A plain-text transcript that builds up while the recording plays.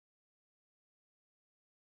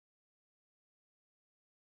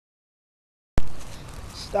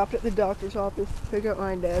stopped at the doctor's office to pick up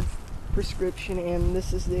my dad's prescription, and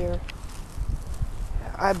this is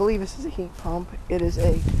I believe this is a heat pump. It is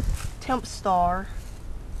a Tempstar,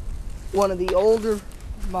 one of the older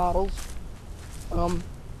models.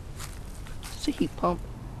 It's a heat pump.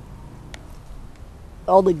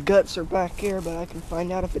 All the guts are back here, but I can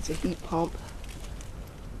find out if it's a heat pump.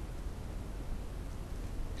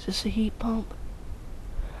 Is this a heat pump?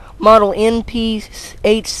 Model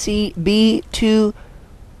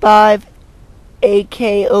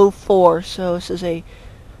NPHCB25AK04. So this is a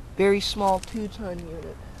very small 2-ton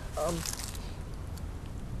unit.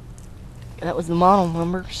 That was the model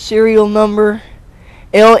number. Serial number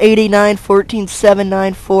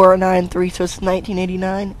L8914799493. So it's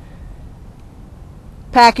 1989.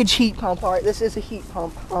 Package heat pump. Alright, this is a heat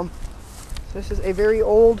pump. So this is a very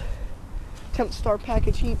old Tempstar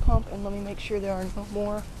package heat pump, and let me make sure there are no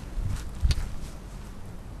more.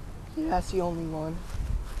 Yeah, that's the only one.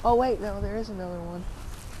 Oh wait, no, there is another one.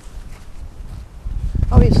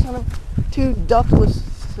 Oh, it's one of 2 ductless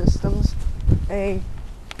systems, a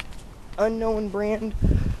unknown brand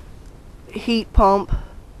heat pump.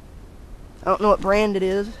 I don't know what brand it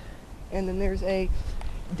is, and then there's a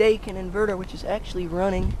Daikin inverter, which is actually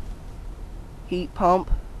running heat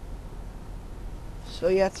pump. So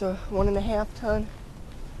yeah, it's a 1.5 ton.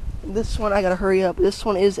 This one, I gotta hurry up. This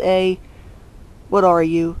one is a, what are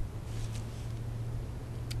you?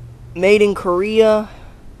 Made in Korea.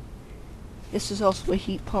 This is also a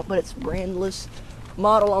heat pump, but it's brandless.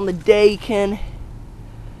 Model on the Daikin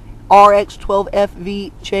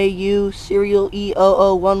RX12FVJU, serial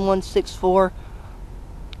E001164.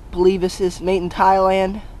 Believe this is made in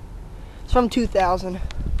Thailand. It's from 2000.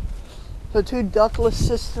 So 2 ductless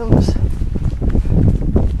systems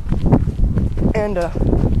and a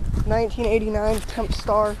 1989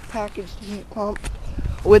 Tempstar packaged heat pump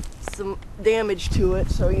with some damage to it.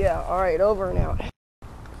 So yeah, alright, over and out.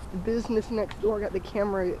 The business next door, got the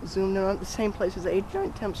camera zoomed in on the same place as the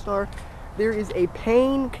 89 Tempstar. There is a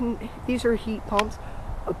Payne, these are heat pumps.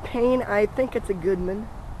 A Payne, I think it's a Goodman.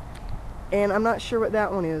 And I'm not sure what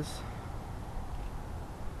that one is.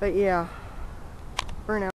 But yeah.